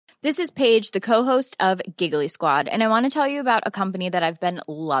This is Paige, the co-host of Giggly Squad, and I want to tell you about a company that I've been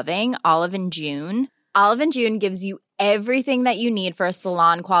loving, Olive & June. Olive & June gives you everything that you need for a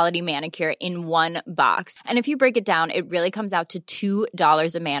salon-quality manicure in one box. And if you break it down, it really comes out to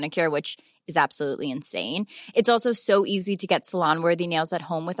 $2 a manicure, which is absolutely insane. It's also so easy to get salon-worthy nails at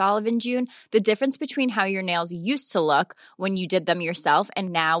home with Olive & June. The difference between how your nails used to look when you did them yourself and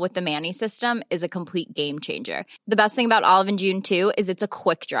now with the Mani system is a complete game changer. The best thing about Olive & June, too, is it's a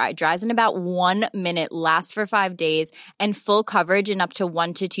quick dry. Dries in about 1 minute, lasts for 5 days, and full coverage in up to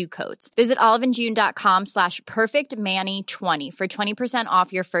 1 to 2 coats. Visit oliveandjune.com/perfectmani20 for 20%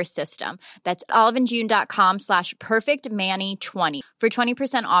 off your first system. That's oliveandjune.com/perfectmani20 for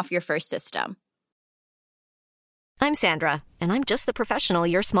 20% off your first system. I'm Sandra, and I'm just the professional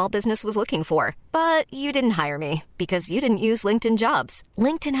your small business was looking for. But you didn't hire me because you didn't use LinkedIn Jobs.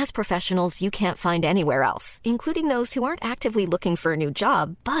 LinkedIn has professionals you can't find anywhere else, including those who aren't actively looking for a new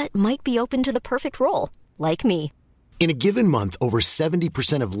job, but might be open to the perfect role, like me. In a given month, over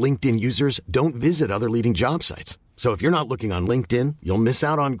 70% of LinkedIn users don't visit other leading job sites. So if you're not looking on LinkedIn, you'll miss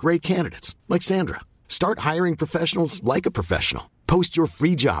out on great candidates like Sandra. Start hiring professionals like a professional. Post your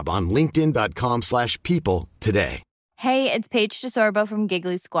free job on linkedin.com/people today. Hey, it's Paige DeSorbo from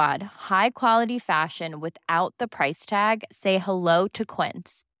Giggly Squad. High quality fashion without the price tag. Say hello to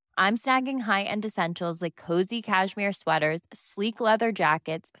Quince. I'm snagging high-end essentials like cozy cashmere sweaters, sleek leather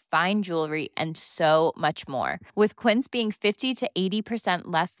jackets, fine jewelry, and so much more. With Quince being 50 to 80%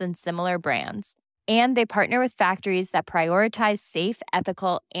 less than similar brands. And they partner with factories that prioritize safe,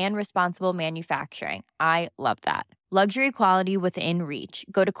 ethical, and responsible manufacturing. I love that. Luxury quality within reach.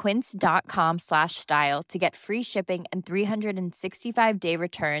 Go to quince.com/style to get free shipping and 365-day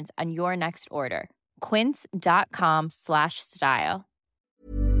returns on your next order. Quince.com/style.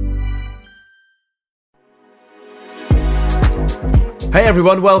 Hey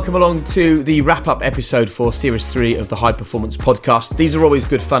everyone, welcome along to the wrap-up episode for Series 3 of the High Performance Podcast. These are always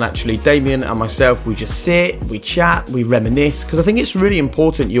good fun actually. Damian and myself, we just sit, we chat, we reminisce, because I think it's really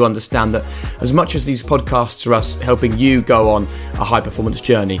important you understand that as much as these podcasts are us helping you go on a high performance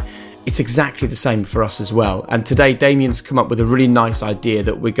journey, it's exactly the same for us as well. And today Damian's come up with a really nice idea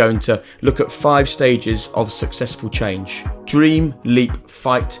that we're going to look at 5 stages of successful change. Dream, leap,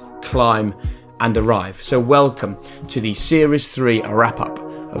 fight, climb, and arrive. So welcome to the Series 3 wrap-up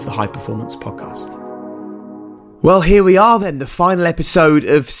of the High Performance Podcast. Well, here we are then, the final episode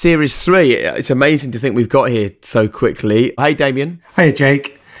of Series 3. It's amazing to think we've got here so quickly. Hey, Damian. Hey,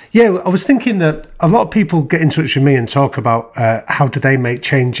 Jake. Yeah, I was thinking that a lot of people get in touch with me and talk about how do they make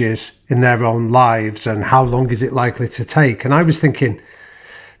changes in their own lives and how long is it likely to take. And I was thinking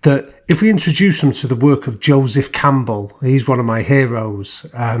that if we introduce them to the work of Joseph Campbell, he's one of my heroes.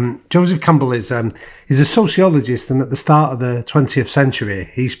 Joseph Campbell is a sociologist, and at the start of the 20th century,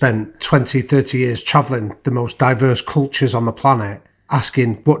 he spent 20, 30 years travelling the most diverse cultures on the planet,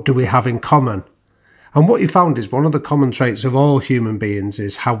 asking, what do we have in common? And what he found is one of the common traits of all human beings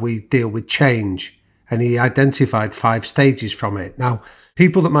is how we deal with change. And he identified 5 stages from it. Now,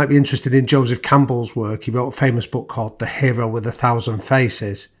 people that might be interested in Joseph Campbell's work, he wrote a famous book called The Hero with 1,000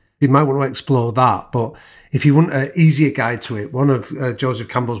 Faces. You might want to explore that, but if you want an easier guide to it, one of Joseph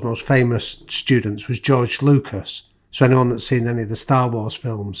Campbell's most famous students was George Lucas. So anyone that's seen any of the Star Wars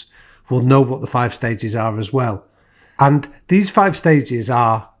films will know what the 5 stages are as well. And these 5 stages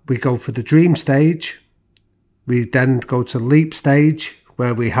are, we go for the dream stage, we then go to leap stage,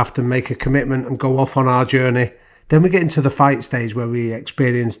 where we have to make a commitment and go off on our journey. Then we get into the fight stage, where we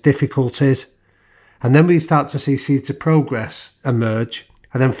experience difficulties. And then we start to see seeds of progress emerge.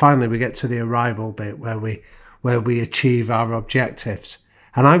 And then finally we get to the arrival bit where we achieve our objectives.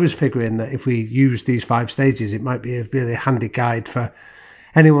 And I was figuring that if we use these 5 stages, it might be a really handy guide for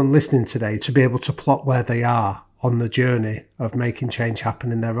anyone listening today to be able to plot where they are on the journey of making change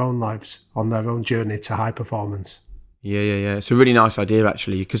happen in their own lives, on their own journey to high performance. Yeah. It's a really nice idea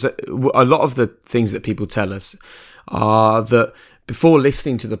actually, because a lot of the things that people tell us are that before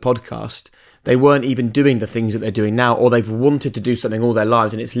listening to the podcast, they weren't even doing the things that they're doing now, or they've wanted to do something all their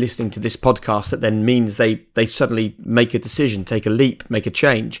lives, and it's listening to this podcast that then means they suddenly make a decision, take a leap, make a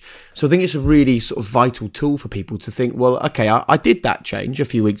change. So I think it's a really sort of vital tool for people to think, well, okay, I did that change a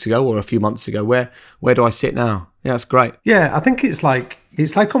few weeks ago or a few months ago. Where do I sit now? Yeah, that's great. Yeah, I think it's like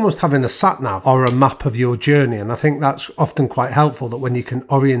almost having a sat-nav or a map of your journey. And I think that's often quite helpful, that when you can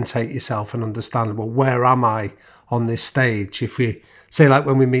orientate yourself and understand, well, where am I on this stage? If we say, like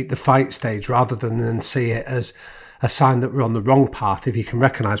when we meet the fight stage, rather than see it as a sign that we're on the wrong path, if you can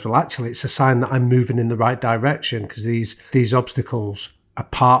recognise, well, actually, it's a sign that I'm moving in the right direction, because these obstacles are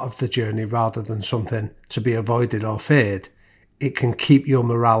part of the journey rather than something to be avoided or feared. it can keep your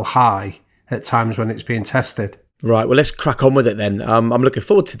morale high at times when it's being tested. Right, well, let's crack on with it then. I'm looking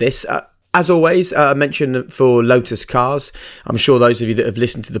forward to this. As always, a mention for Lotus Cars. I'm sure those of you that have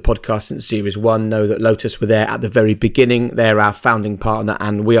listened to the podcast since Series 1 know that Lotus were there at the very beginning. They're our founding partner,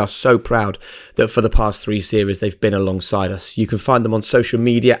 and we are so proud that for the past 3 series, they've been alongside us. You can find them on social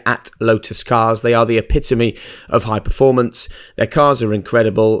media at Lotus Cars. They are the epitome of high performance. Their cars are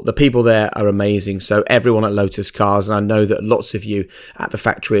incredible. The people there are amazing. So everyone at Lotus Cars, and I know that lots of you at the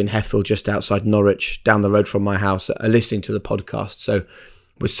factory in Hethel, just outside Norwich, down the road from my house, are listening to the podcast. So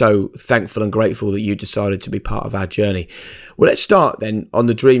we're so thankful and grateful that you decided to be part of our journey. Well, let's start then on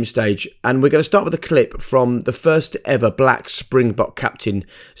the dream stage. And we're going to start with a clip from the first ever black Springbok captain,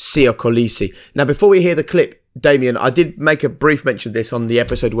 Siya Kolisi. Now, before we hear the clip, Damian, I did make a brief mention of this on the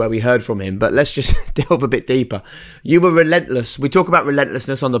episode where we heard from him, but let's just delve a bit deeper. You were relentless. We talk about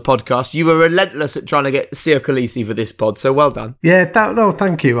relentlessness on the podcast. You were relentless at trying to get Siya Kolisi for this pod, so well done. Yeah, no,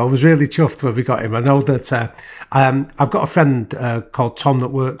 thank you. I was really chuffed when we got him. I know that I've got a friend called Tom that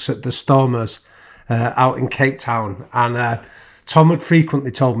works at the Stormers out in Cape Town, and Tom had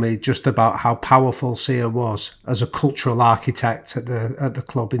frequently told me just about how powerful Siya was as a cultural architect at the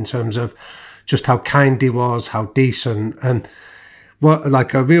club, in terms of just how kind he was, how decent, and what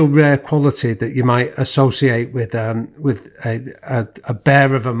like a real rare quality that you might associate with a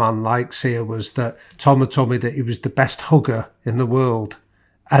bear of a man like Siya was that Tom had told me that he was the best hugger in the world.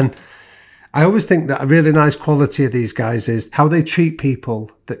 And I always think that a really nice quality of these guys is how they treat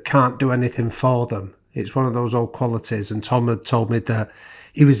people that can't do anything for them. It's one of those old qualities. And Tom had told me that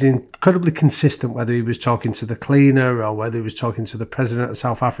he was incredibly consistent, whether he was talking to the cleaner or whether he was talking to the president of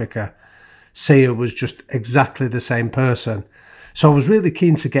South Africa. Siya was just exactly the same person. So I was really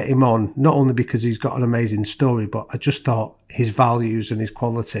keen to get him on, not only because he's got an amazing story, but I just thought his values and his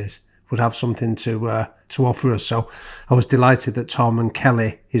qualities would have something to offer us. So I was delighted that Tom and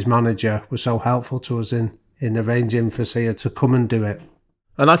Kelly, his manager, were so helpful to us in arranging for Siya to come and do it.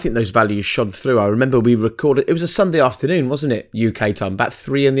 And I think those values shone through. I remember we recorded, it was a Sunday afternoon, wasn't it? UK time, about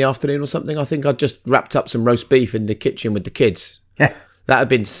 3 in the afternoon or something. I think I'd just wrapped up some roast beef in the kitchen with the kids. Yeah. That had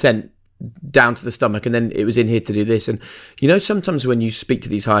been sent down to the stomach, and then it was in here to do this. And you know, sometimes when you speak to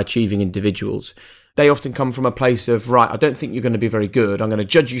these high achieving individuals, they often come from a place of, right, I don't think you're going to be very good, I'm going to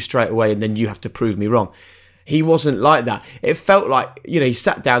judge you straight away, and then you have to prove me wrong. He wasn't like that. It felt like, you know, he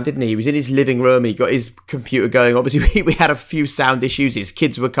sat down, didn't he? He was in his living room, he got his computer going. Obviously we had a few sound issues, his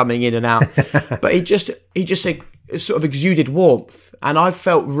kids were coming in and out, but he just sort of exuded warmth, and I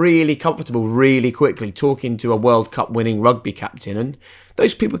felt really comfortable really quickly talking to a World Cup winning rugby captain. And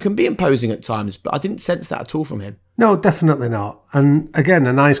those people can be imposing at times, but I didn't sense that at all from him. No, definitely not. And again,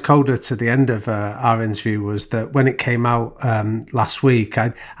 a nice coda to the end of our interview was that when it came out last week,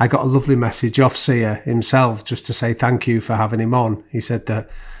 I got a lovely message off Siya himself just to say thank you for having him on. He said that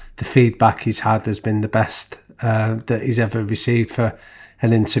the feedback he's had has been the best that he's ever received for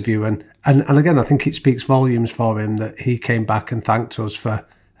an interview. And again, I think it speaks volumes for him that he came back and thanked us for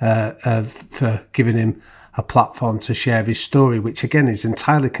giving him a platform to share his story, which again is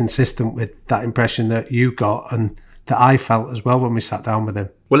entirely consistent with that impression that you got and that I felt as well when we sat down with him.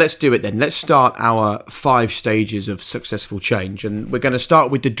 Well, let's do it then. Let's start our 5 stages of successful change. And we're going to start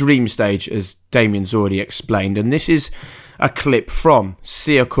with the dream stage, as Damian's already explained. And this is a clip from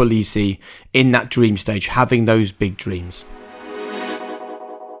Siya Kolisi in that dream stage, having those big dreams.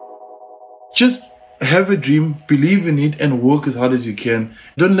 Just have a dream, believe in it, and work as hard as you can.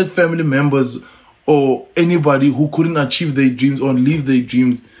 Don't let family members or anybody who couldn't achieve their dreams or live their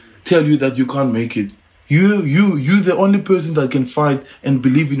dreams tell you that you can't make it. You're the only person that can fight and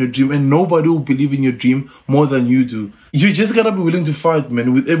believe in your dream, and nobody will believe in your dream more than you do. You just gotta be willing to fight,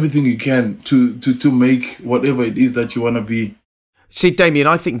 man, with everything you can to make whatever it is that you wanna be. See, Damian,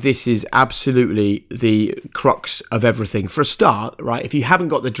 I think this is absolutely the crux of everything. For a start, right, if you haven't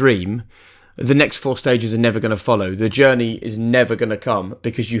got the dream, the next 4 stages are never going to follow. The journey is never going to come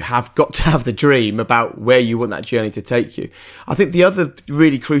because you have got to have the dream about where you want that journey to take you. I think the other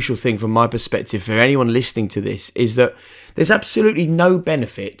really crucial thing from my perspective for anyone listening to this is that there's absolutely no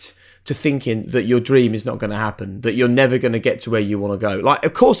benefit to thinking that your dream is not going to happen, that you're never going to get to where you want to go. Like,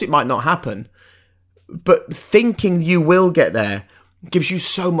 of course it might not happen, but thinking you will get there gives you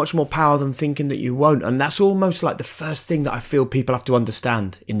so much more power than thinking that you won't. And that's almost like the first thing that I feel people have to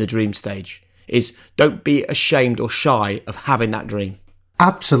understand in the dream stage is don't be ashamed or shy of having that dream.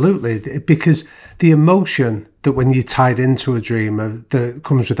 Absolutely, because the emotion that when you're tied into a dream that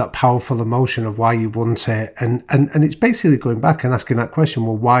comes with that powerful emotion of why you want it, and it's basically going back and asking that question,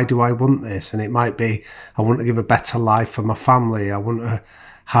 well, why do I want this? And it might be, I want to give a better life for my family, I want to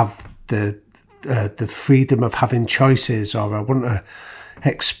have the the freedom of having choices, or I want to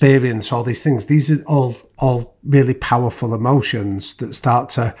experience all these things. These are all really powerful emotions that start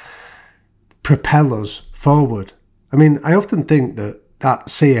to propel us forward. I mean, I often think that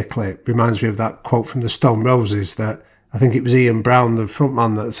Sia clip reminds me of that quote from the Stone Roses that I think it was Ian Brown, the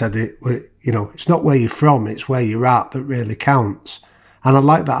frontman, that said it, you know, it's not where you're from, it's where you're at that really counts. And I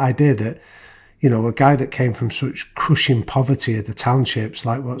like that idea that, you know, a guy that came from such crushing poverty of the townships,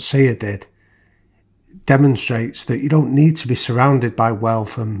 like what Sia did, demonstrates that you don't need to be surrounded by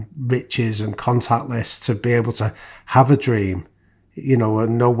wealth and riches and contact lists to be able to have a dream, you know,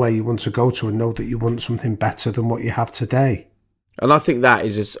 and know where you want to go to and know that you want something better than what you have today. And I think that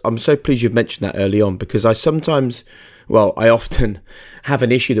is, I'm so pleased you've mentioned that early on, because I often have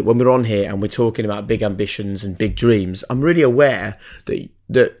an issue that when we're on here and we're talking about big ambitions and big dreams, I'm really aware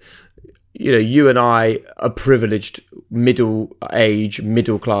that you know, you and I are privileged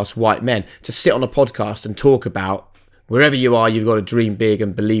middle-class white men to sit on a podcast and talk about wherever you are, you've got to dream big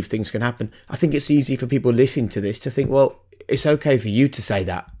and believe things can happen. I think it's easy for people listening to this to think, well, it's okay for you to say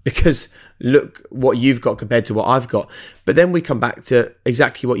that because look what you've got compared to what I've got. But then we come back to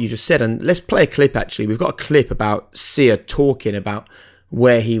exactly what you just said. And let's play a clip, actually. We've got a clip about Sia talking about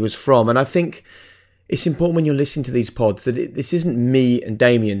where he was from. And I think it's important when you're listening to these pods that this isn't me and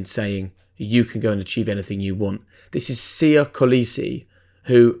Damian saying you can go and achieve anything you want. This is Sia Kolisi,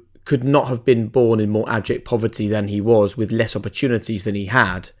 who could not have been born in more abject poverty than he was, with less opportunities than he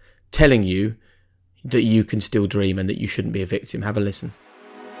had, telling you that you can still dream and that you shouldn't be a victim. Have a listen.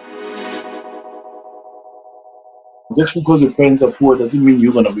 Just because your parents are poor doesn't mean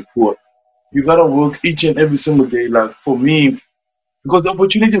you're going to be poor. You got to work each and every single day. Like for me, because the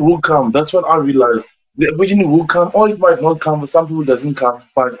opportunity will come. That's what I realized. The opportunity will come, or it might not come. For some people, it doesn't come.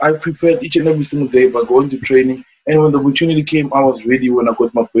 But I prepared each and every single day by going to training. And when the opportunity came, I was ready when I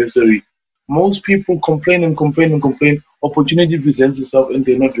got my bursary. Most people complain. Opportunity presents itself and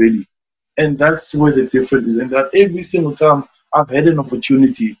they're not ready. And that's where the difference is. And that every single time I've had an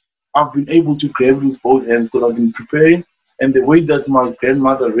opportunity, I've been able to grab it with both hands because I've been preparing. And the way that my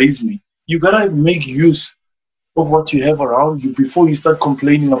grandmother raised me, you gotta make use of what you have around you before you start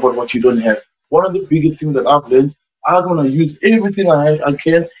complaining about what you don't have. One of the biggest things that I've learned, I'm gonna use everything I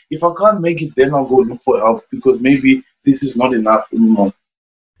can. If I can't make it, then I'll go look for help because maybe this is not enough anymore.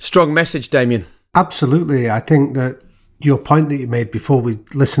 Strong message, Damian. Absolutely. I think that your point that you made before we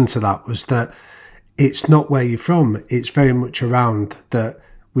listened to that was that it's not where you're from. It's very much around that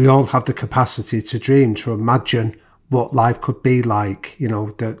we all have the capacity to dream, to imagine what life could be like, you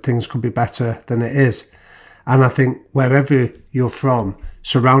know, that things could be better than it is. And I think wherever you're from,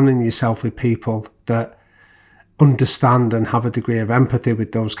 surrounding yourself with people that understand and have a degree of empathy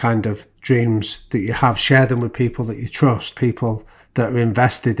with those kind of dreams that you have, share them with people that you trust, people that are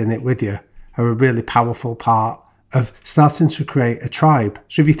invested in it with you, are a really powerful part of starting to create a tribe.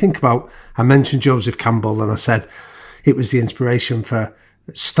 So if you think about, I mentioned Joseph Campbell and I said it was the inspiration for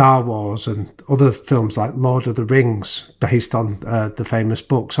Star Wars and other films like Lord of the Rings based on the famous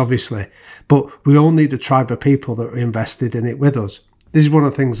books, obviously. But we all need a tribe of people that are invested in it with us. This is one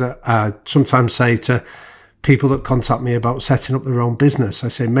of the things that I sometimes say to people that contact me about setting up their own business. I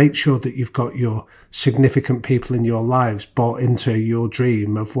say, make sure that you've got your significant people in your lives bought into your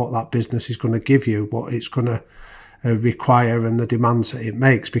dream of what that business is going to give you, what it's going to require and the demands that it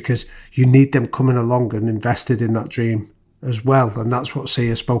makes, because you need them coming along and invested in that dream as well. And that's what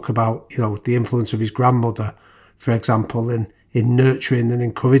Sia spoke about, you know, the influence of his grandmother, for example, in nurturing and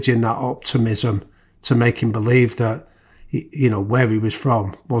encouraging that optimism to make him believe that, you know, where he was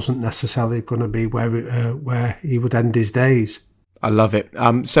from wasn't necessarily going to be where he would end his days. I love it.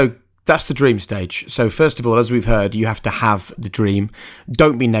 So that's the dream stage. So first of all, as we've heard, you have to have the dream.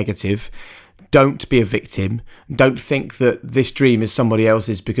 Don't be negative. Don't be a victim. Don't think that this dream is somebody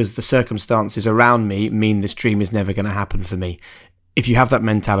else's because the circumstances around me mean this dream is never going to happen for me. If you have that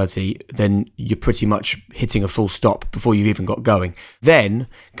mentality, then you're pretty much hitting a full stop before you've even got going. Then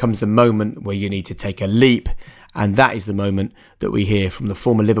comes the moment where you need to take a leap. And that is the moment that we hear from the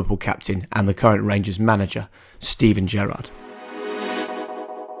former Liverpool captain and the current Rangers manager, Steven Gerrard.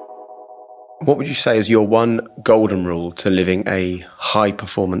 What would you say is your one golden rule to living a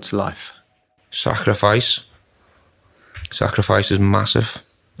high-performance life? Sacrifice. Sacrifice is massive.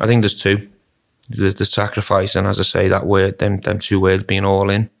 I think there's two. There's the sacrifice, and as I say, that word, them two words being all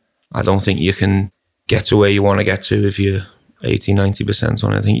in. I don't think you can get to where you want to get to if you're 80-90%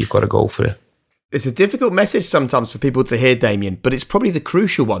 on it. I think you've got to go for it. It's a difficult message sometimes for people to hear, Damian, but it's probably the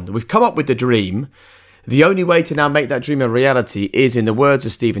crucial one. We've come up with the dream. The only way to now make that dream a reality is, in the words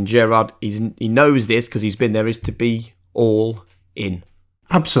of Steven Gerrard, he knows this because he's been there, is to be all in.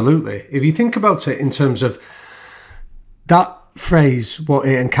 Absolutely. If you think about it in terms of that phrase, what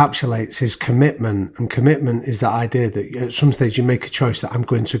it encapsulates is commitment. And commitment is that idea that at some stage you make a choice that I'm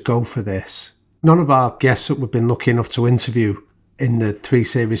going to go for this. None of our guests that we've been lucky enough to interview in the 3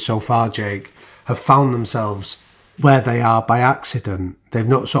 series so far, Jake, have found themselves where they are by accident. They've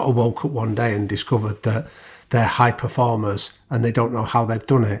not sort of woke up one day and discovered that they're high performers and they don't know how they've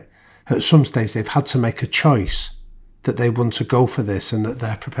done it. At some stage, they've had to make a choice that they want to go for this and that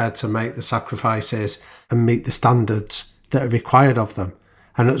they're prepared to make the sacrifices and meet the standards that are required of them.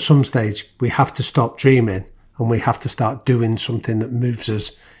 And at some stage, we have to stop dreaming and we have to start doing something that moves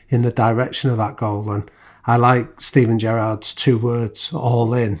us in the direction of that goal. And I like Stephen Gerrard's 2 words,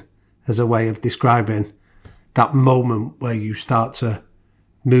 all in, as a way of describing that moment where you start to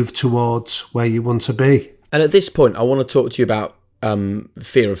move towards where you want to be. And at this point, I want to talk to you about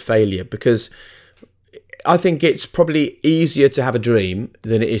fear of failure, because I think it's probably easier to have a dream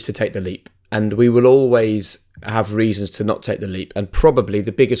than it is to take the leap. And we will always have reasons to not take the leap. And probably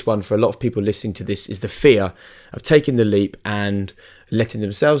the biggest one for a lot of people listening to this is the fear of taking the leap and letting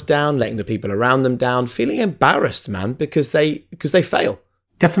themselves down, letting the people around them down, feeling embarrassed, man, because they fail.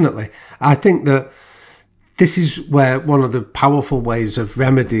 Definitely. I think that this is where one of the powerful ways of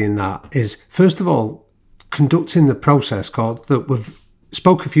remedying that is, first of all, conducting the process called, that we've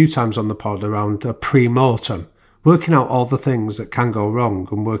spoke a few times on the pod around a pre-mortem, working out all the things that can go wrong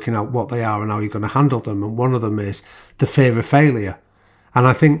and working out what they are and how you're going to handle them. And one of them is the fear of failure. And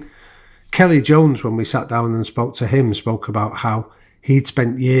I think Kelly Jones, when we sat down and spoke to him, spoke about how he'd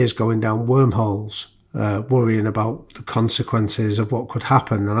spent years going down wormholes, worrying about the consequences of what could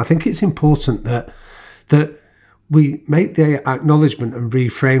happen. And I think it's important that we make the acknowledgement and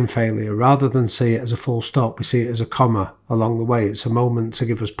reframe failure rather than see it as a full stop. We see it as a comma along the way. It's a moment to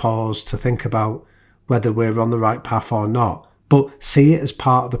give us pause to think about whether we're on the right path or not. But see it as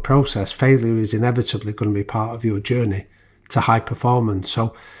part of the process. Failure is inevitably going to be part of your journey to high performance.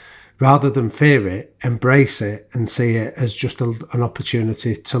 So rather than fear it, embrace it and see it as just an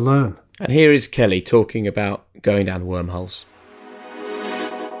opportunity to learn. And here is Kelly talking about going down wormholes.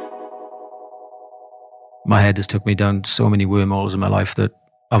 My head has took me down so many wormholes in my life that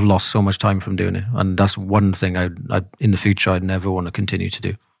I've lost so much time from doing it. And that's one thing I in the future I'd never want to continue to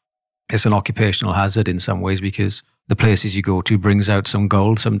do. It's an occupational hazard in some ways because the places you go to brings out some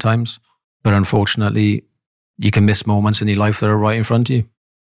gold sometimes. But unfortunately, you can miss moments in your life that are right in front of you.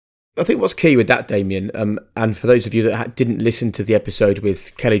 I think what's key with that, Damian, and for those of you that didn't listen to the episode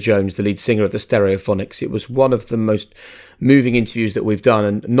with Kelly Jones, the lead singer of the Stereophonics, it was one of the most moving interviews that we've done,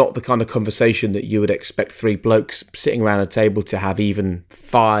 and not the kind of conversation that you would expect 3 blokes sitting around a table to have even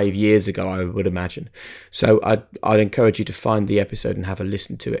 5 years ago, I would imagine. So I'd encourage you to find the episode and have a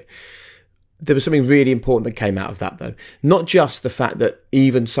listen to it. There was something really important that came out of that, though. Not just the fact that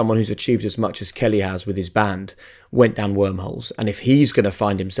even someone who's achieved as much as Kelly has with his band went down wormholes. And if he's going to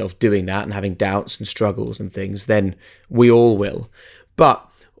find himself doing that and having doubts and struggles and things, then we all will. But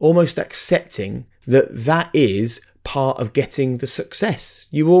almost accepting that that is part of getting the success.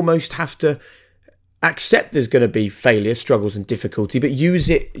 You almost have to accept there's going to be failure, struggles and difficulty, but use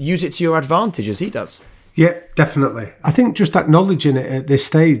it to your advantage as he does. Yeah, definitely. I think just acknowledging it at this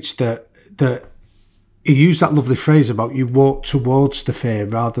stage that he used that lovely phrase about you walk towards the fear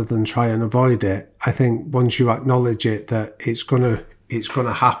rather than try and avoid it. I think once you acknowledge it, that it's gonna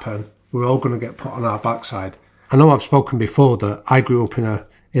happen. We're all gonna get put on our backside. I know I've spoken before that I grew up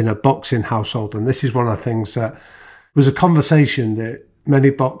in a boxing household, and this is one of the things that was a conversation that many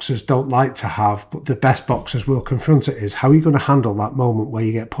boxers don't like to have, but the best boxers will confront it, is how are you going to handle that moment where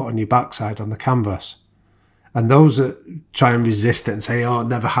you get put on your backside on the canvas? And those that try and resist it and say, oh, it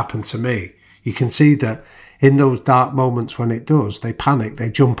never happened to me, you can see that in those dark moments when it does, they panic, they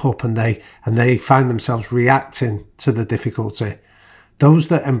jump up and they find themselves reacting to the difficulty. Those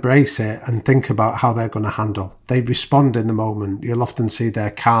that embrace it and think about how they're going to handle, they respond in the moment. You'll often see they're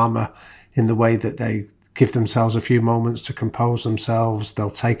calmer in the way that they give themselves a few moments to compose themselves. They'll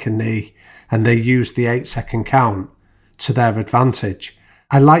take a knee and they use the 8-second count to their advantage.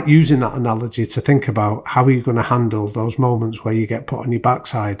 I like using that analogy to think about how are you going to handle those moments where you get put on your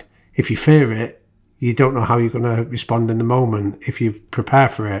backside. If you fear it, you don't know how you're going to respond in the moment. If you prepare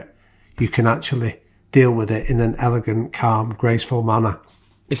for it, you can actually deal with it in an elegant, calm, graceful manner.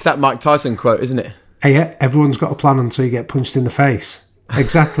 It's that Mike Tyson quote, isn't it? Yeah, everyone's got a plan until you get punched in the face.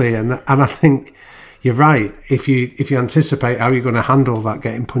 Exactly. and I think you're right. If you anticipate how you're going to handle that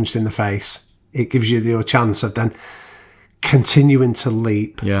getting punched in the face, it gives you the chance of then continuing to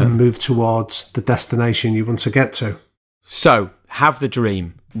leap and move towards the destination you want to get to. So, have the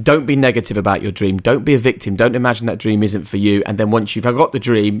dream, Don't be negative about your dream. Don't be a victim. Don't imagine that dream isn't for you. And then once you've got the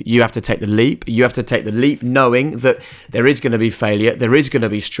dream, you have to take the leap. You have to take the leap knowing that there is going to be failure, there is going to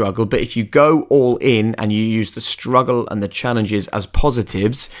be struggle. But if you go all in and you use the struggle and the challenges as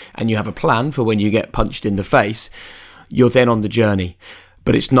positives, and you have a plan for when you get punched in the face, you're then on the journey.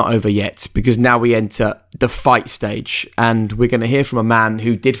 But it's not over yet, because now we enter the fight stage, and we're going to hear from a man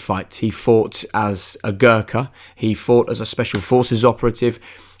who did fight. He fought as a Gurkha, he fought as a special forces operative,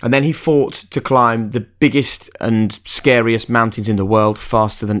 and then he fought to climb the biggest and scariest mountains in the world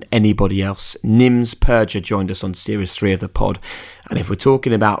faster than anybody else. Nims Purja joined us on Series 3 of the pod, and if we're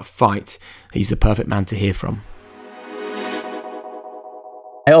talking about fight, he's the perfect man to hear from.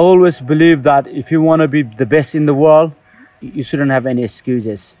 I always believe that if you want to be the best in the world, you shouldn't have any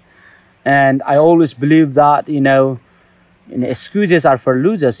excuses. And I always believe that, excuses are for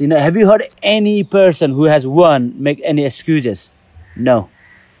losers. Have you heard any person who has won make any excuses? No.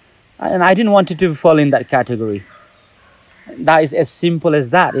 And I didn't want to fall in that category. That is as simple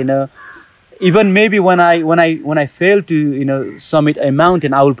as that, Even maybe when I fail to, summit a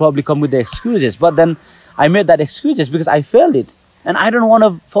mountain, I will probably come with the excuses. But then I made that excuses because I failed it. And I don't want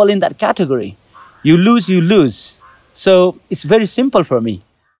to fall in that category. You lose, you lose. So it's very simple for me.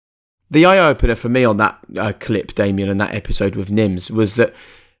 The eye-opener for me on that clip, Damian, and that episode with Nims, was that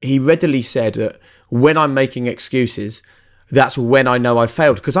he readily said that when I'm making excuses, that's when I know I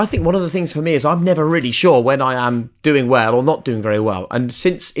failed. Because I think one of the things for me is I'm never really sure when I am doing well or not doing very well. And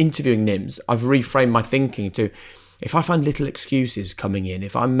since interviewing Nims, I've reframed my thinking to, if I find little excuses coming in,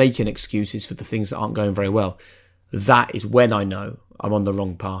 if I'm making excuses for the things that aren't going very well, that is when I know I'm on the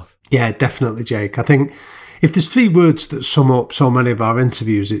wrong path. Yeah, definitely, Jake. I think if there's three words that sum up so many of our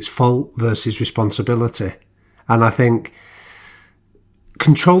interviews, it's fault versus responsibility. And I think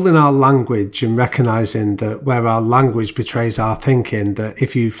controlling our language and recognising that where our language betrays our thinking, that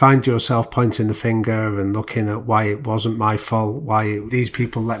if you find yourself pointing the finger and looking at why it wasn't my fault, these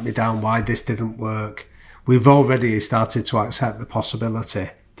people let me down, why this didn't work, we've already started to accept the possibility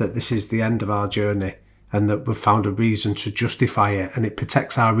that this is the end of our journey and that we've found a reason to justify it, and it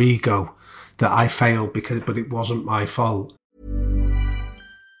protects our ego that I failed but it wasn't my fault.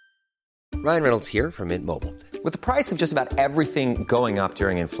 Ryan Reynolds here from Mint Mobile. With the price of just about everything going up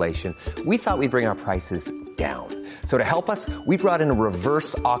during inflation, we thought we'd bring our prices down. So to help us, we brought in a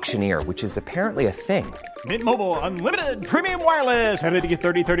reverse auctioneer, which is apparently a thing. Mint Mobile Unlimited Premium Wireless. How to get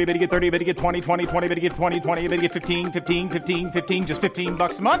 30, 30, how to get 30, how to get 20, 20, 20, how to get 20, 20, how to get 15, 15, 15, 15, just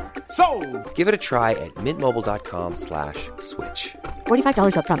 $15 a month? Sold! Give it a try at mintmobile.com/switch.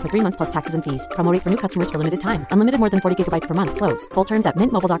 $45 up front for 3 months plus taxes and fees. Promo rate for new customers for limited time. Unlimited more than 40 gigabytes per month. Slows full terms at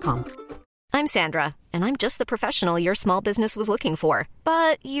mintmobile.com. I'm Sandra, and I'm just the professional your small business was looking for.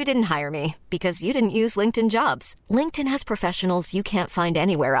 But you didn't hire me because you didn't use LinkedIn Jobs. LinkedIn has professionals you can't find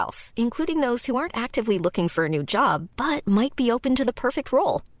anywhere else, including those who aren't actively looking for a new job, but might be open to the perfect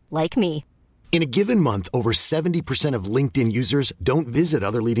role, like me. In a given month, over 70% of LinkedIn users don't visit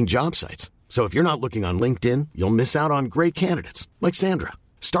other leading job sites. So if you're not looking on LinkedIn, you'll miss out on great candidates like Sandra.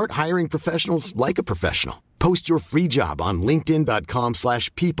 Start hiring professionals like a professional. Post your free job on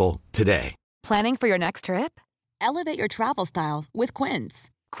linkedin.com/people today. Planning for your next trip? Elevate your travel style with Quince.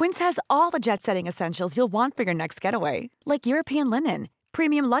 Quince has all the jet-setting essentials you'll want for your next getaway, like European linen,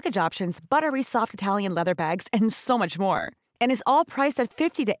 premium luggage options, buttery soft Italian leather bags, and so much more. And is all priced at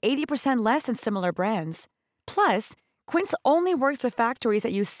 50 to 80% less than similar brands. Plus, Quince only works with factories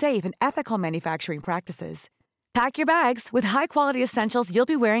that use safe and ethical manufacturing practices. Pack your bags with high-quality essentials you'll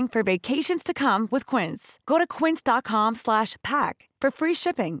be wearing for vacations to come with Quince. Go to quince.com/pack for free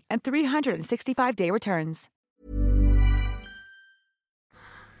shipping and 365-day returns.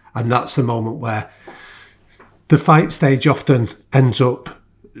 And that's the moment where the fight stage often ends up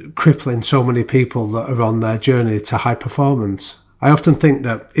crippling so many people that are on their journey to high performance. I often think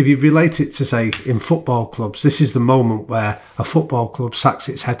that if you relate it to, say, in football clubs, this is the moment where a football club sacks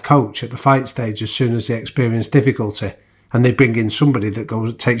its head coach at the fight stage as soon as they experience difficulty, and they bring in somebody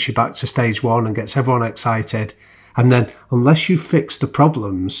that takes you back to stage one and gets everyone excited. And then unless you fix the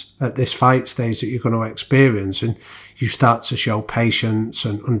problems at this fight stage that you're going to experience, and you start to show patience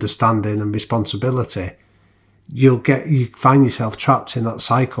and understanding and responsibility, you find yourself trapped in that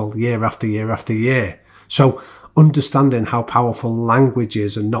cycle year after year after year. So understanding how powerful language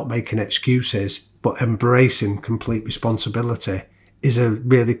is and not making excuses, but embracing complete responsibility is a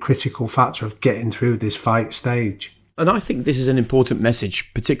really critical factor of getting through this fight stage. And I think this is an important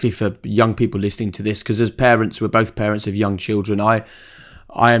message, particularly for young people listening to this, because as parents, we're both parents of young children. I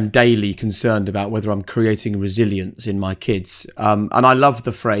I am daily concerned about whether I'm creating resilience in my kids. And I love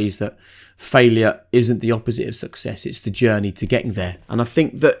the phrase that failure isn't the opposite of success, it's the journey to getting there. And I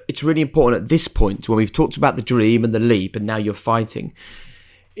think that it's really important at this point, when we've talked about the dream and the leap and now you're fighting,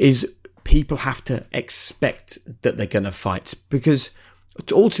 is people have to expect that they're going to fight. Because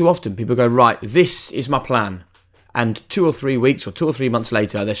all too often people go, right, this is my plan. And 2 or 3 weeks or 2 or 3 months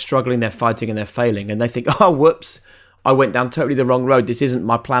later, they're struggling, they're fighting and they're failing. And they think, oh, whoops, I went down totally the wrong road. This isn't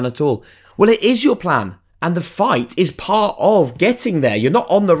my plan at all. Well, it is your plan. And the fight is part of getting there. You're not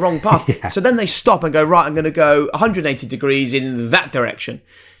on the wrong path. Yeah. So then they stop and go, right, I'm going to go 180 degrees in that direction.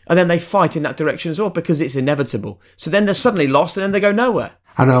 And then they fight in that direction as well because it's inevitable. So then they're suddenly lost and then they go nowhere.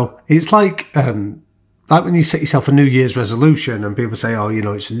 I know. It's like when you set yourself a New Year's resolution and people say, oh, you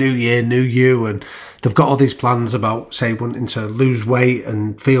know, it's a new year, new you. And they've got all these plans about, say, wanting to lose weight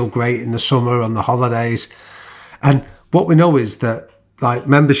and feel great in the summer on the holidays. And what we know is that like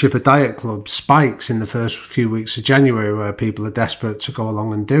membership of diet clubs spikes in the first few weeks of January where people are desperate to go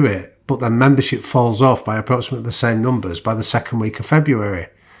along and do it. But then membership falls off by approximately the same numbers by the second week of February.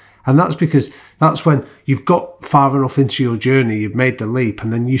 And that's because that's when you've got far enough into your journey, you've made the leap,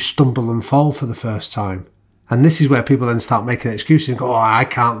 and then you stumble and fall for the first time. And this is where people then start making excuses and go, oh, I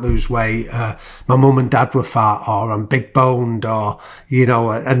can't lose weight. My mum and dad were fat, or I'm big boned, or, you know,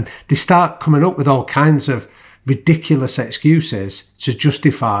 and they start coming up with all kinds of ridiculous excuses to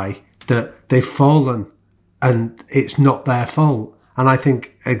justify that they've fallen and it's not their fault. And I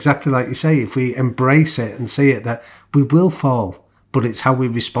think exactly like you say, if we embrace it and see it that we will fall, but it's how we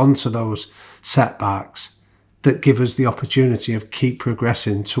respond to those setbacks that give us the opportunity of keep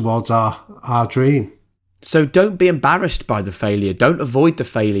progressing towards our dream. So don't be embarrassed by the failure. Don't avoid the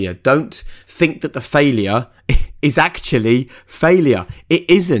failure. Don't think that the failure is actually failure. It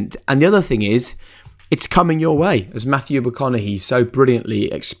isn't. And the other thing is, it's coming your way, as Matthew McConaughey so brilliantly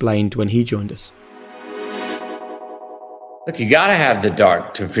explained when he joined us. Look, you got to have the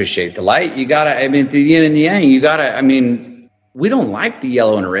dark to appreciate the light. You got to, I mean, the yin and the yang, you got to, I mean, we don't like the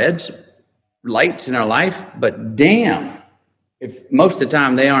yellow and reds lights in our life, but damn, if most of the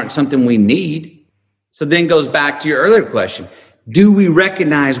time they aren't something we need. So then goes back to your earlier question. Do we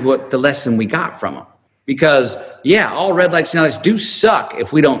recognize what the lesson we got from them? Because yeah, all red lights and yellow lights do suck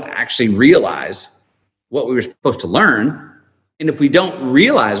if we don't actually realize what we were supposed to learn. And if we don't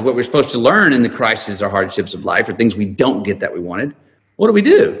realize what we're supposed to learn in the crises or hardships of life or things we don't get that we wanted, what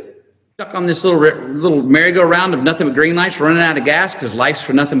do? Stuck on this little merry-go-round of nothing but green lights, running out of gas because life's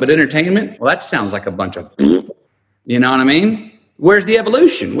for nothing but entertainment? Well, that sounds like a bunch of, you know what I mean? Where's the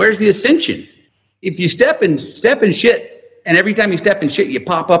evolution? Where's the ascension? If you step in shit, and every time you step in shit, you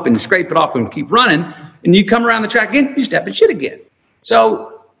pop up and scrape it off and keep running, and you come around the track again, you step in shit again.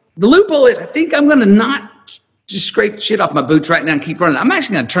 So the loophole is, I think I'm going to not just scrape the shit off my boots right now and keep running. I'm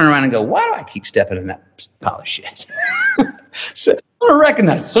actually going to turn around and go, why do I keep stepping in that pile of shit? So I'm going to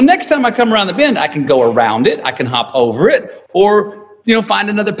recognize it. So next time I come around the bend, I can go around it, I can hop over it, or, you know, find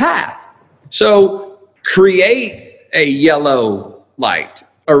another path. So create a yellow light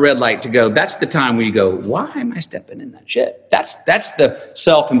or red light to go. That's the time where you go, why am I stepping in that shit? That's the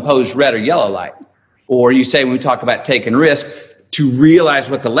self-imposed red or yellow light. Or you say, when we talk about taking risk, to realize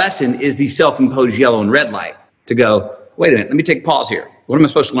what the lesson is, the self-imposed yellow and red light, to go, wait a minute, let me take a pause here. What am I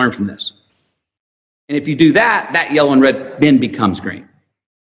supposed to learn from this? And if you do that, that yellow and red then becomes green.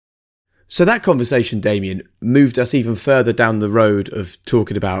 So that conversation, Damian, moved us even further down the road of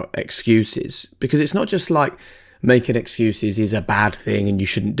talking about excuses, because it's not just like making excuses is a bad thing and you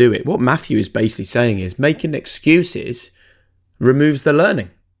shouldn't do it. What Matthew is basically saying is making excuses removes the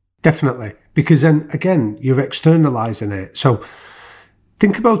learning. Definitely. Because then, again, you're externalizing it. So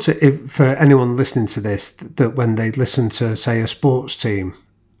think about it for anyone listening to this, that when they listen to, say, a sports team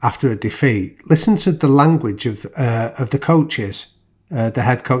after a defeat, listen to the language of the coaches, the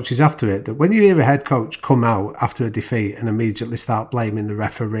head coaches after it. That when you hear a head coach come out after a defeat and immediately start blaming the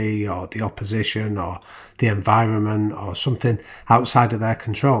referee or the opposition or the environment or something outside of their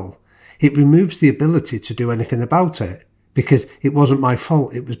control, it removes the ability to do anything about it. Because it wasn't my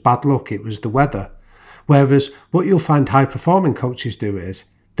fault, it was bad luck, it was the weather. Whereas what you'll find high-performing coaches do is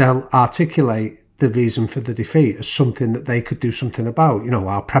they'll articulate the reason for the defeat as something that they could do something about. You know,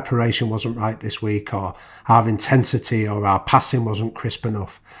 our preparation wasn't right this week, or our intensity or our passing wasn't crisp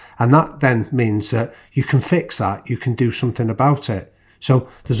enough. And that then means that you can fix that, you can do something about it. So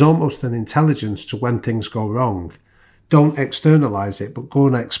there's almost an intelligence to when things go wrong. Don't externalize it, but go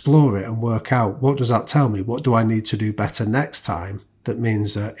and explore it and work out, what does that tell me? What do I need to do better next time? That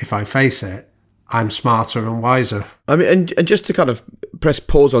means that if I face it, I'm smarter and wiser. I mean, and just to kind of press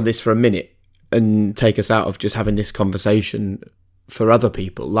pause on this for a minute and take us out of just having this conversation for other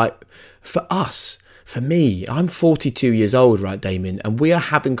people. Like for us, for me, I'm 42 years old, right, Damian? And we are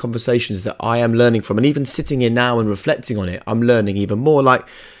having conversations that I am learning from. And even sitting here now and reflecting on it, I'm learning even more. Like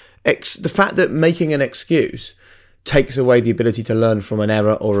the fact that making an excuse takes away the ability to learn from an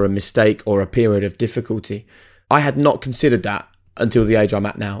error or a mistake or a period of difficulty. I had not considered that until the age I'm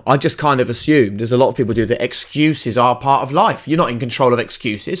at now. I just kind of assumed, as a lot of people do, that excuses are part of life. You're not in control of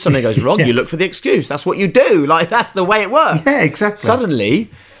excuses. Something goes wrong, you look for the excuse. That's what you do. Like, that's the way it works. Yeah, exactly. Suddenly,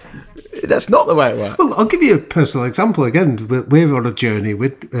 that's not the way it works. Well, I'll give you a personal example. Again, we're on a journey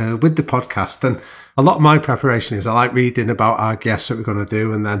with the podcast, and a lot of my preparation is I like reading about our guests that we're going to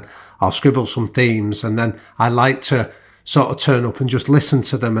do, and then I'll scribble some themes, and then I like to sort of turn up and just listen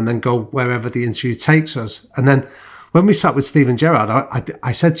to them and then go wherever the interview takes us. And then when we sat with Steven Gerrard,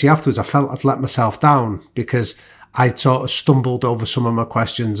 I said to you afterwards, I felt I'd let myself down because I sort of stumbled over some of my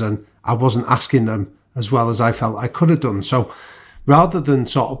questions and I wasn't asking them as well as I felt I could have done. So rather than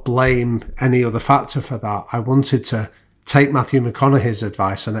sort of blame any other factor for that, I wanted to take Matthew McConaughey's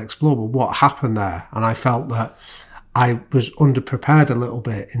advice and explore what happened there. And I felt that I was underprepared a little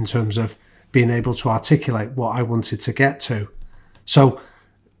bit in terms of being able to articulate what I wanted to get to. So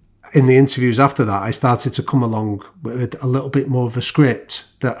in the interviews after that, I started to come along with a little bit more of a script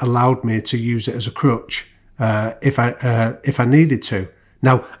that allowed me to use it as a crutch if I needed to.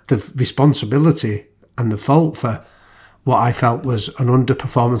 Now, the responsibility and the fault for what I felt was an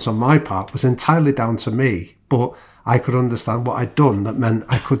underperformance on my part was entirely down to me, but I could understand what I'd done that meant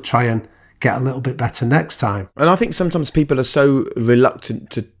I could try and get a little bit better next time. And I think sometimes people are so reluctant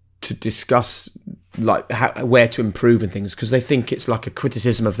to discuss like where to improve and things because they think it's like a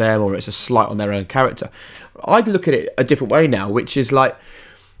criticism of them or it's a slight on their own character. I'd look at it a different way now, which is like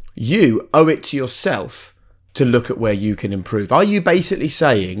you owe it to yourself to look at where you can improve. Are you basically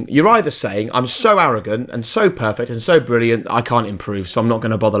saying, you're either saying I'm so arrogant and so perfect and so brilliant I can't improve, so I'm not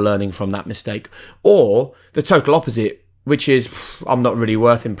going to bother learning from that mistake, or the total opposite, which is I'm not really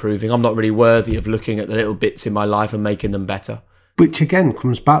worth improving, I'm not really worthy of looking at the little bits in my life and making them better. Which again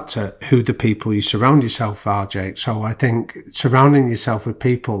comes back to who the people you surround yourself are, Jake. So I think surrounding yourself with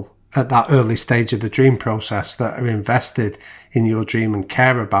people at that early stage of the dream process that are invested in your dream and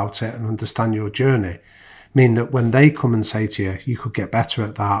care about it and understand your journey mean that when they come and say to you, you could get better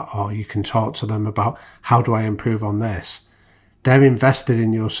at that, or you can talk to them about how do I improve on this, they're invested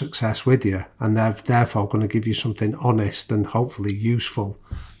in your success with you, and they're therefore going to give you something honest and hopefully useful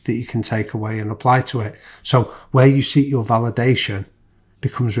that you can take away and apply to it. So where you seek your validation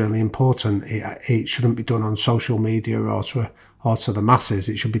becomes really important. It shouldn't be done on social media or to the masses.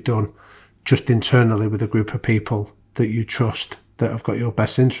 It should be done just internally with a group of people that you trust, that have got your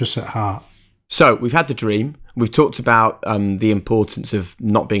best interests at heart. So we've had the dream. We've talked about the importance of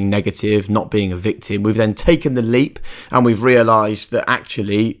not being negative, not being a victim. We've then taken the leap and we've realised that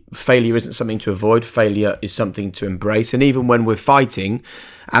actually failure isn't something to avoid. Failure is something to embrace. And even when we're fighting,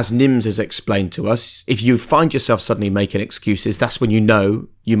 as Nims has explained to us, if you find yourself suddenly making excuses, that's when you know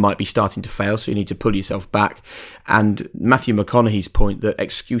you might be starting to fail. So you need to pull yourself back. And Matthew McConaughey's point that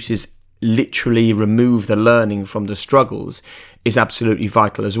excuses literally remove the learning from the struggles is absolutely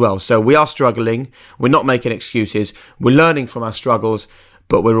vital as well. So we are struggling, we're not making excuses, we're learning from our struggles,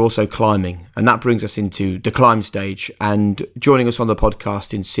 but we're also climbing. And that brings us into the climb stage. And joining us on the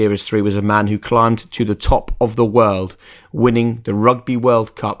podcast in Series 3 was a man who climbed to the top of the world, winning the Rugby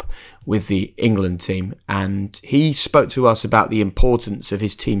World Cup with the England team. And he spoke to us about the importance of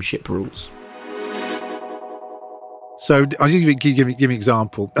his teamship rules. So I'll just give me an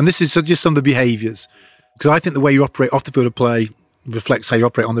example. And this is just some of the behaviours. Because I think the way you operate off the field of play reflects how you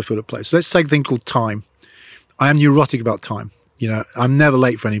operate on the field of play. So let's take a thing called time. I am neurotic about time. You know, I'm never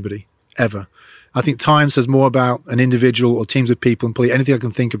late for anybody, ever. I think time says more about an individual or teams of people and play anything I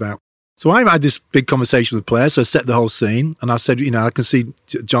can think about. So I had this big conversation with the players, so I set the whole scene. And I said, you know, I can see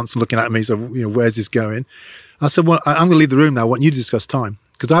Johnson looking at me, so, you know, where's this going? I said, well, I'm going to leave the room now. I want you to discuss time.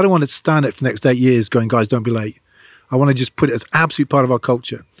 Because I don't want to stand it for the next 8 years going, guys, don't be late. I want to just put it as absolute part of our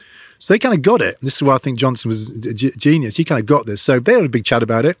culture. So they kind of got it. This is why I think Johnson was a genius. He kind of got this. So they had a big chat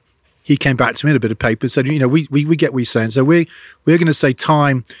about it. He came back to me in a bit of paper, said, you know, we get what you're saying. So we're going to say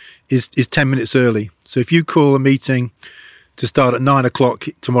time is 10 minutes early. So if you call a meeting to start at 9 o'clock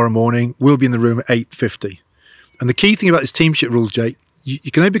tomorrow morning, we'll be in the room at 8:50. And the key thing about this teamship rule, Jake, you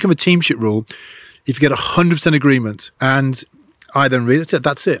can only become a teamship rule if you get 100% agreement. And I then read it,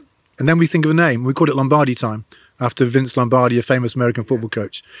 that's it. And then we think of a name. We called it Lombardi time, after Vince Lombardi, a famous American football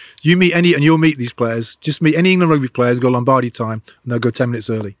coach. You meet and you'll meet these players, just meet any England rugby players, go Lombardi time, and they'll go 10 minutes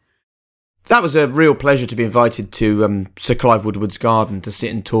early. That was a real pleasure to be invited to Sir Clive Woodward's garden to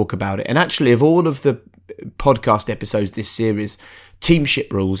sit and talk about it. And actually, of all of the podcast episodes this series,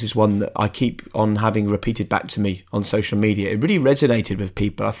 teamship rules is one that I keep on having repeated back to me on social media. It really resonated with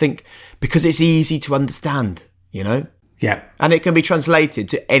people, I think, because it's easy to understand, you know? Yeah. And it can be translated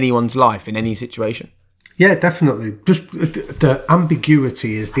to anyone's life in any situation. Yeah, definitely. Just the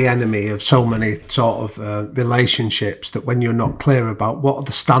ambiguity is the enemy of so many sort of relationships, that when you're not clear about what are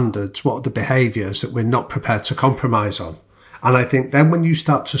the standards, what are the behaviours that we're not prepared to compromise on. And I think then when you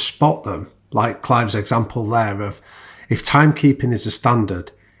start to spot them, like Clive's example there of if timekeeping is a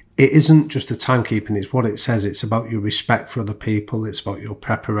standard, it isn't just the timekeeping, it's what it says. It's about your respect for other people. It's about your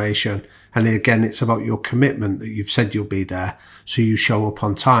preparation. And again, it's about your commitment that you've said you'll be there, so you show up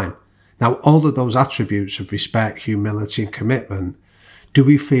on time. Now, all of those attributes of respect, humility and commitment, do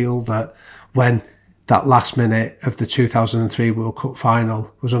we feel that when that last minute of the 2003 World Cup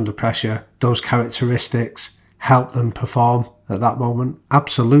final was under pressure, those characteristics helped them perform at that moment?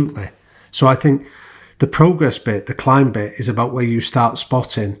 Absolutely. So I think the progress bit, the climb bit, is about where you start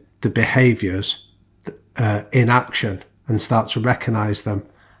spotting the behaviours in action and start to recognise them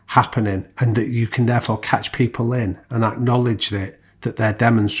happening, and that you can therefore catch people in and acknowledge that they're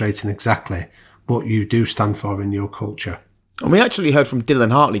demonstrating exactly what you do stand for in your culture. And we actually heard from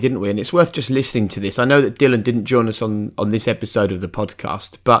Dylan Hartley, didn't we? And it's worth just listening to this. I know that Dylan didn't join us on this episode of the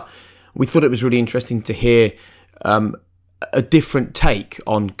podcast, but we thought it was really interesting to hear a different take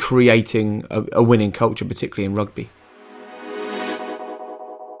on creating a winning culture, particularly in rugby.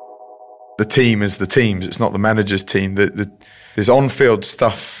 The team is the teams. It's not the manager's team. There's on-field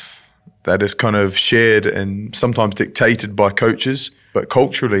stuff that is kind of shared and sometimes dictated by coaches. But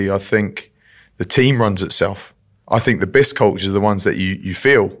culturally, I think the team runs itself. I think the best cultures are the ones that you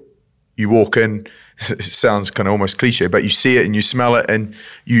feel. You walk in, it sounds kind of almost cliche, but you see it and you smell it, and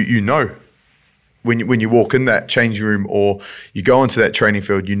you know. When you walk in that changing room or you go onto that training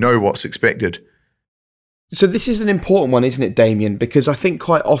field, you know what's expected. So this is an important one, isn't it, Damian? Because I think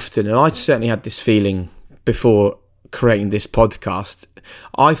quite often, and I certainly had this feeling before creating this podcast,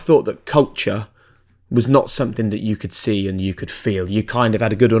 I thought that culture was not something that you could see and you could feel. You kind of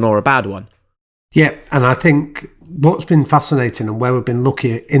had a good one or a bad one. Yeah, and I think what's been fascinating and where we've been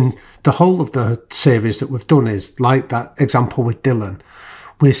lucky in the whole of the series that we've done is, like that example with Dylan,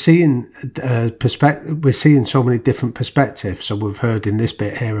 we're seeing we're seeing so many different perspectives. So we've heard in this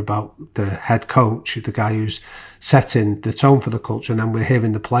bit here about the head coach, the guy who's setting the tone for the culture, and then we're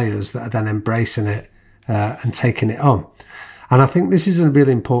hearing the players that are then embracing it and taking it on. And I think this is a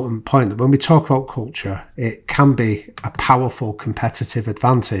really important point, that when we talk about culture, it can be a powerful competitive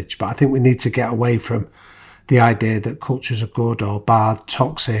advantage, but I think we need to get away from the idea that cultures are good or bad,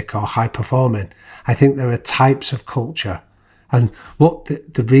 toxic or high performing. I think there are types of culture. And what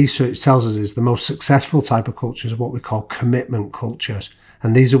the research tells us is the most successful type of cultures are what we call commitment cultures.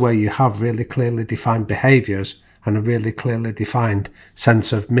 And these are where you have really clearly defined behaviours and a really clearly defined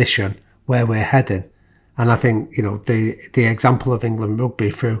sense of mission, where we're heading. And I think, you know, the example of England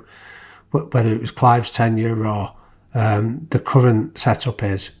rugby through whether it was Clive's tenure or the current setup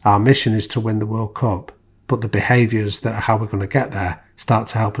is, our mission is to win the World Cup, but the behaviours that are how we're going to get there start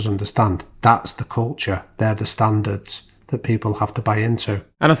to help us understand. That's the culture. They're the standards that people have to buy into.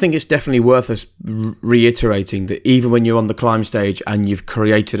 And I think it's definitely worth us reiterating that even when you're on the climb stage and you've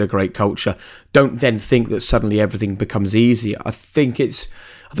created a great culture, don't then think that suddenly everything becomes easier. I think it's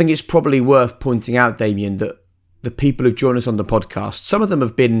probably worth pointing out, Damian, that the people who've joined us on the podcast, some of them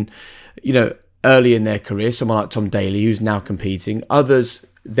have been, you know, early in their career, someone like Tom Daly, who's now competing. Others,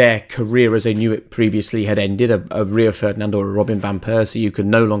 their career as they knew it previously had ended, a Rio Ferdinand or a Robin Van Persie who can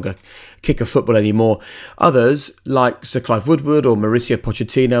no longer kick a football anymore. Others, like Sir Clive Woodward or Mauricio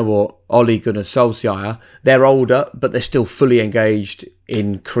Pochettino or Ole Gunnar Solskjaer, they're older, but they're still fully engaged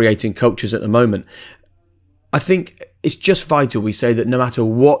in creating cultures at the moment. I think it's just vital we say that no matter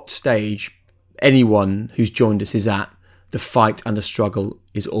what stage anyone who's joined us is at, the fight and the struggle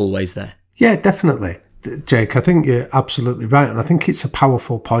is always there. Yeah, definitely. Jake, I think you're absolutely right. And I think it's a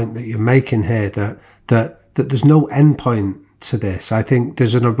powerful point that you're making here, that there's no end point to this. I think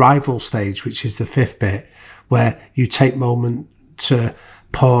there's an arrival stage, which is the fifth bit, where you take moment to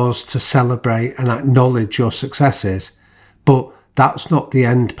pause, to celebrate and acknowledge your successes. But that's not the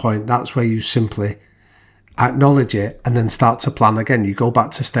end point. That's where you simply acknowledge it and then start to plan again. You go back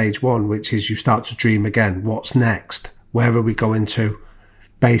to stage one, which is you start to dream again. What's next? Where are we going to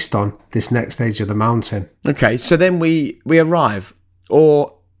based on this next stage of the mountain? Okay, so then we arrive.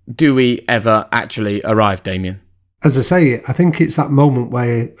 Or do we ever actually arrive, Damian? As I say, I think it's that moment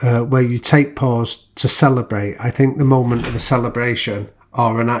where you take pause to celebrate. I think the moment of a celebration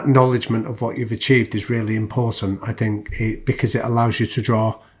or an acknowledgement of what you've achieved is really important. I think because it allows you to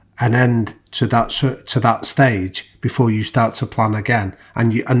draw an end to that stage before you start to plan again,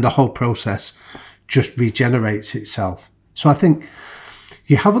 and the whole process just regenerates itself. So I think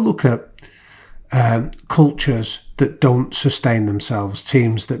you have a look at cultures that don't sustain themselves,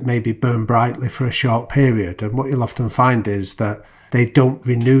 teams that maybe burn brightly for a short period, and what you'll often find is that they don't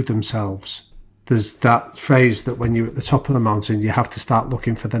renew themselves. There's that phrase that when you're at the top of the mountain, you have to start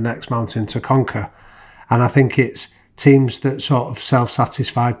looking for the next mountain to conquer. And I think it's teams that sort of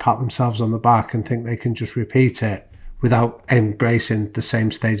self-satisfied, pat themselves on the back and think they can just repeat it without embracing the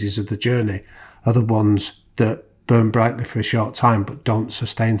same stages of the journey are the ones that burn brightly for a short time but don't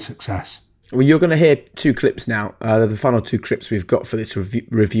sustain success. Well, you're going to hear two clips now. The final two clips we've got for this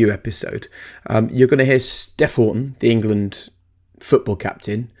review episode. You're going to hear Steph Houghton, the England football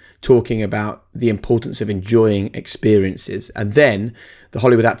captain, talking about the importance of enjoying experiences. And then the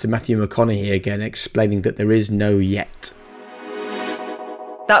Hollywood actor Matthew McConaughey again explaining that there is no yet.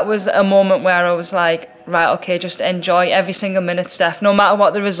 That was a moment where I was like, right, okay, just enjoy every single minute, Steph. No matter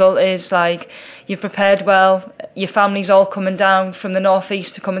what the result is, like, you've prepared well. Your family's all coming down from the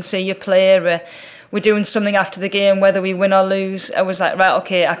northeast to come and see you play. We're doing something after the game, whether we win or lose. I was like, right,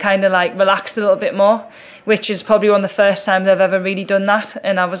 okay, I kind of like relaxed a little bit more, which is probably one of the first times I've ever really done that.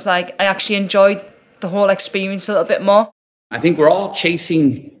 And I was like, I actually enjoyed the whole experience a little bit more. I think we're all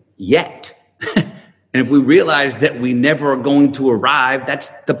chasing yet. And if we realize that we never are going to arrive,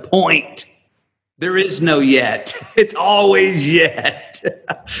 that's the point. There is no yet. It's always yet.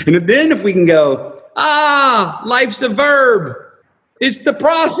 And then if we can go, life's a verb. It's the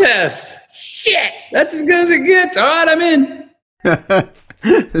process. Shit, that's as good as it gets. All right, I'm in.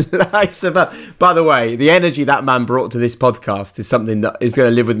 Life's a verb. By the way, the energy that man brought to this podcast is something that is going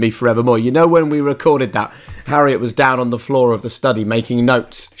to live with me forevermore. You know, when we recorded that, Harriet was down on the floor of the study making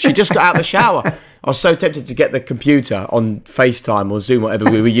notes. She just got out of the shower. I was so tempted to get the computer on FaceTime or Zoom, whatever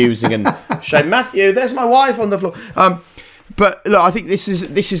we were using, and say, Matthew, there's my wife on the floor. But look, I think this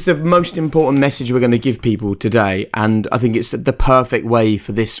is the most important message we're going to give people today, and I think it's the perfect way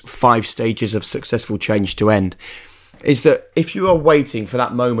for this 5 stages of successful change to end, is that if you are waiting for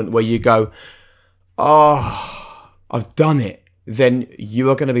that moment where you go, I've done it, then you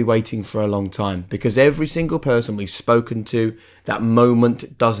are going to be waiting for a long time, because every single person we've spoken to, that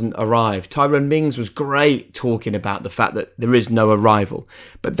moment doesn't arrive. Tyrone Mings was great talking about the fact that there is no arrival,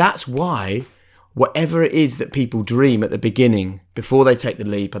 but that's why whatever it is that people dream at the beginning, before they take the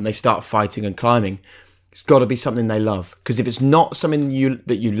leap and they start fighting and climbing, it's got to be something they love. Because if it's not something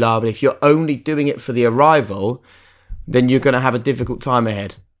that you love, and if you're only doing it for the arrival, then you're going to have a difficult time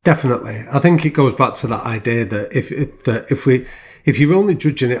ahead. Definitely. I think it goes back to that idea that if you're only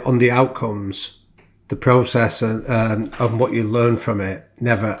judging it on the outcomes, the process and what you learn from it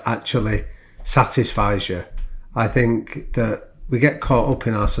never actually satisfies you. I think that we get caught up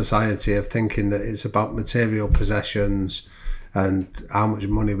in our society of thinking that it's about material possessions and how much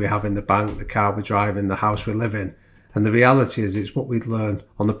money we have in the bank, the car we're driving, the house we live in. And the reality is it's what we learn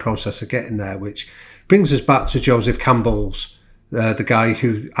on the process of getting there, which brings us back to Joseph Campbell's, the guy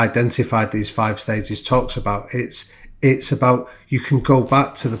who identified these 5 stages, talks about it's about you can go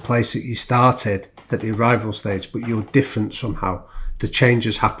back to the place that you started at the arrival stage, but you're different somehow. The change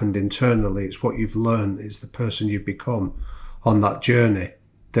has happened internally. It's what you've learned. It's the person you've become on that journey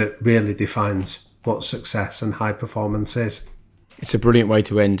that really defines what success and high performance is. It's a brilliant way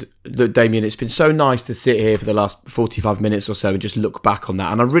to end. Look, Damian, it's been so nice to sit here for the last 45 minutes or so and just look back on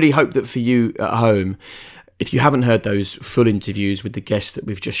that. And I really hope that for you at home, if you haven't heard those full interviews with the guests that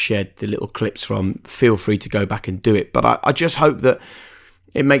we've just shared the little clips from, feel free to go back and do it. But I just hope that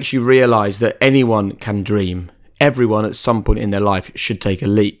it makes you realise that anyone can dream. Everyone at some point in their life should take a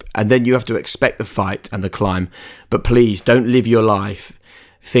leap. And then you have to expect the fight and the climb. But please don't live your life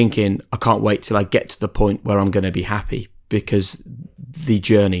thinking, I can't wait till I get to the point where I'm going to be happy. Because the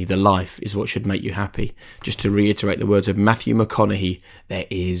journey, the life, is what should make you happy. Just to reiterate the words of Matthew McConaughey, there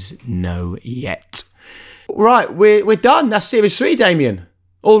is no yet. Right, we're done. That's Series 3, Damian.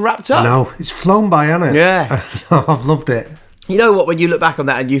 All wrapped up. No, it's flown by, hasn't it? Yeah. I've loved it. You know what, when you look back on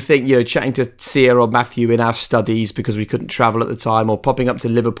that and you think, chatting to Sia or Matthew in our studies because we couldn't travel at the time, or popping up to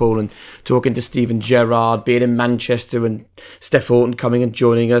Liverpool and talking to Steven Gerrard, being in Manchester and Steph Houghton coming and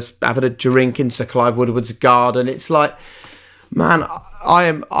joining us, having a drink in Sir Clive Woodward's garden. It's like, man,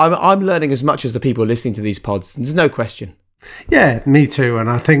 I'm learning as much as the people listening to these pods. There's no question. Yeah, me too. And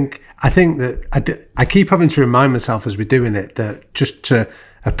I think that I keep having to remind myself as we're doing it that just to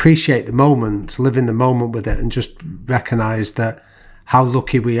appreciate the moment, to live in the moment with it, and just recognise that how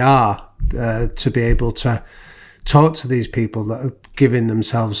lucky we are to be able to talk to these people that are giving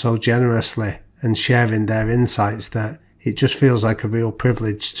themselves so generously and sharing their insights, that it just feels like a real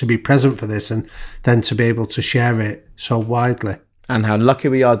privilege to be present for this and then to be able to share it so widely. And how lucky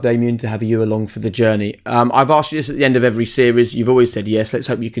we are, Damian, to have you along for the journey. I've asked you this at the end of every series. You've always said yes. Let's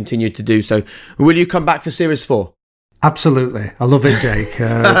hope you continue to do so. Will you come back for series 4? Absolutely. I love it, Jake.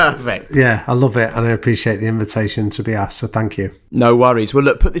 Perfect. Yeah, I love it. And I appreciate the invitation to be asked. So thank you. No worries. Well,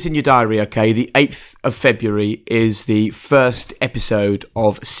 look, put this in your diary, okay? The 8th of February is the first episode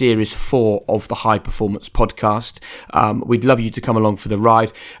of Series 4 of the High Performance Podcast. We'd love you to come along for the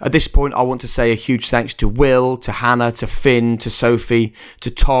ride. At this point, I want to say a huge thanks to Will, to Hannah, to Finn, to Sophie, to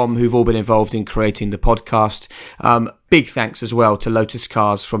Tom, who've all been involved in creating the podcast. Big thanks as well to Lotus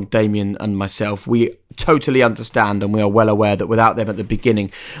Cars from Damian and myself. We totally understand and we are well aware that without them at the beginning,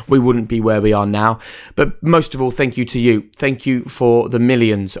 we wouldn't be where we are now. But most of all, thank you to you. Thank you for the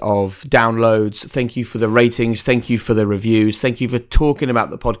millions of downloads. Thank you for the ratings. Thank you for the reviews. Thank you for talking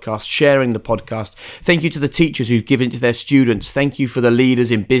about the podcast, sharing the podcast. Thank you to the teachers who've given it to their students. Thank you for the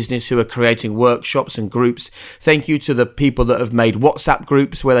leaders in business who are creating workshops and groups. Thank you to the people that have made WhatsApp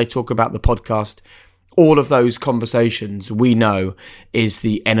groups where they talk about the podcast. All of those conversations, we know, is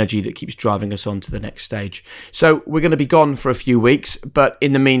the energy that keeps driving us on to the next stage. So we're going to be gone for a few weeks, but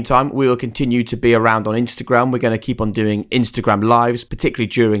in the meantime, we will continue to be around on Instagram. We're going to keep on doing Instagram lives, particularly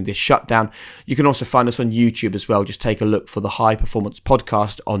during this shutdown. You can also find us on YouTube as well. Just take a look for the High Performance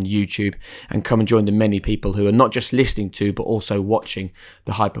Podcast on YouTube and come and join the many people who are not just listening to, but also watching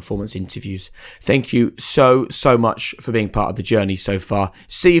the high performance interviews. Thank you so much for being part of the journey so far.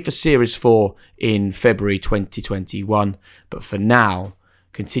 See you for Series 4 in February 2021. But for now,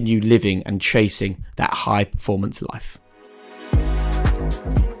 continue living and chasing that high performance life.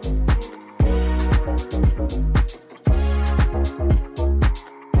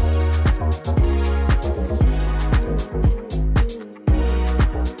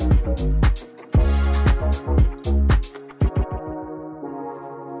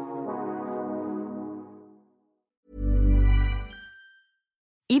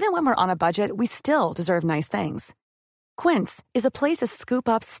 Even when we're on a budget, we still deserve nice things. Quince is a place to scoop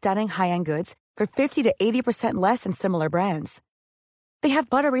up stunning high-end goods for 50 to 80% less than similar brands. They have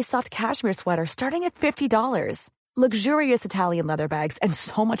buttery soft cashmere sweaters starting at $50, luxurious Italian leather bags, and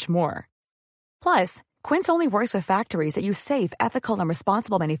so much more. Plus, Quince only works with factories that use safe, ethical, and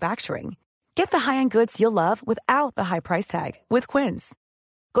responsible manufacturing. Get the high-end goods you'll love without the high price tag with Quince.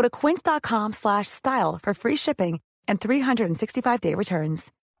 Go to quince.com/style for free shipping and 365-day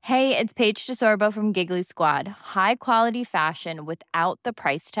returns. Hey, it's Paige DeSorbo from Giggly Squad. High quality fashion without the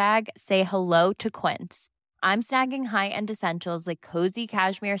price tag. Say hello to Quince. I'm snagging high-end essentials like cozy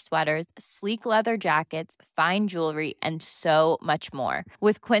cashmere sweaters, sleek leather jackets, fine jewelry, and so much more.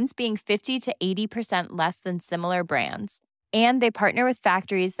 With Quince being 50 to 80% less than similar brands. And they partner with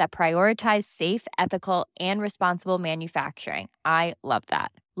factories that prioritize safe, ethical, and responsible manufacturing. I love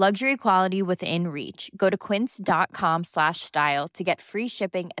that. Luxury quality within reach. Go to quince.com/style to get free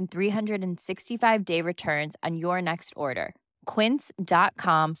shipping and 365-day returns on your next order.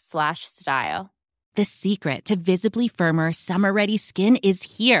 Quince.com/style. The secret to visibly firmer, summer-ready skin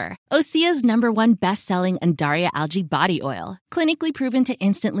is here. Osea's #1 best-selling Andaria Algae Body Oil. Clinically proven to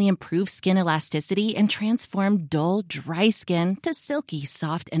instantly improve skin elasticity and transform dull, dry skin to silky,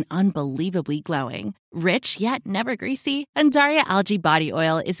 soft, and unbelievably glowing. Rich yet never greasy, Andaria Algae Body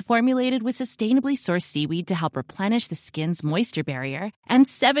Oil is formulated with sustainably sourced seaweed to help replenish the skin's moisture barrier and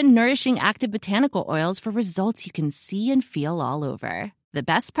 7 nourishing active botanical oils for results you can see and feel all over. The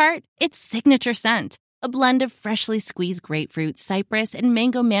best part? Its signature scent. A blend of freshly squeezed grapefruit, cypress, and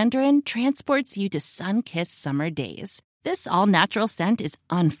mango mandarin transports you to sun-kissed summer days. This all-natural scent is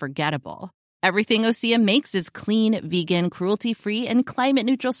unforgettable. Everything Osea makes is clean, vegan, cruelty-free, and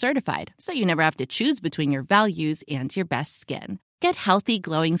climate-neutral certified, so you never have to choose between your values and your best skin. Get healthy,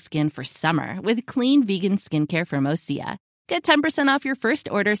 glowing skin for summer with clean, vegan skincare from Osea. Get 10% off your first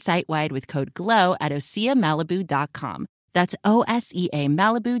order site-wide with code GLOW at OseaMalibu.com. That's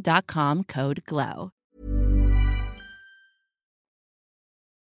OSEAMalibu.com, code GLOW.